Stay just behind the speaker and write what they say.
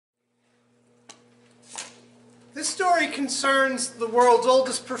This story concerns the world's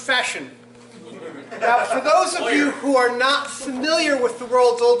oldest profession. Now, for those of you who are not familiar with the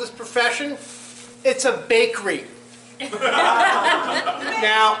world's oldest profession, it's a bakery.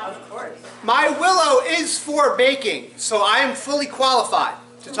 Now, my willow is for baking, so I am fully qualified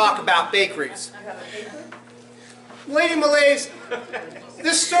to talk about bakeries. Lady Malays,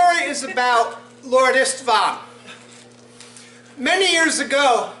 this story is about Lord Istvan. Many years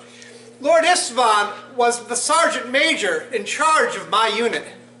ago, Lord Istvan was the sergeant major in charge of my unit.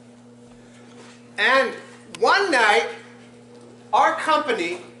 And one night, our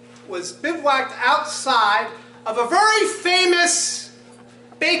company was bivouacked outside of a very famous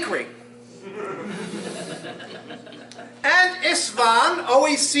bakery. And Istvan,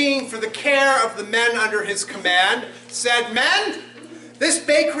 always seeing for the care of the men under his command, said, "Men, this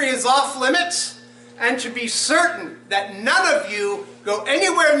bakery is off limits, and to be certain that none of you go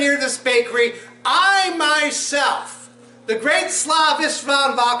anywhere near this bakery, I myself, the great Slav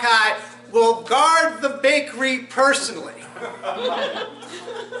Istvan Valkai, will guard the bakery personally."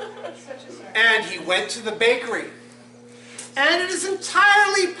 And he went to the bakery. And it is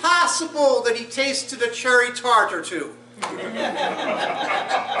entirely possible that he tasted a cherry tart or two.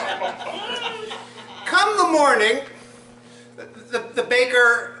 Come the morning, the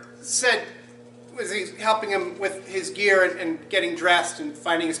baker said, was he helping him with his gear and getting dressed and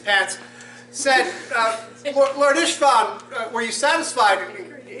finding his pants, said, Lord Istvan, were you satisfied?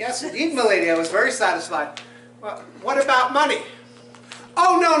 Yes, indeed, milady, I was very satisfied. Well, what about money?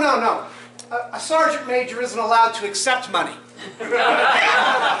 Oh, no, no, no. A sergeant major isn't allowed to accept money.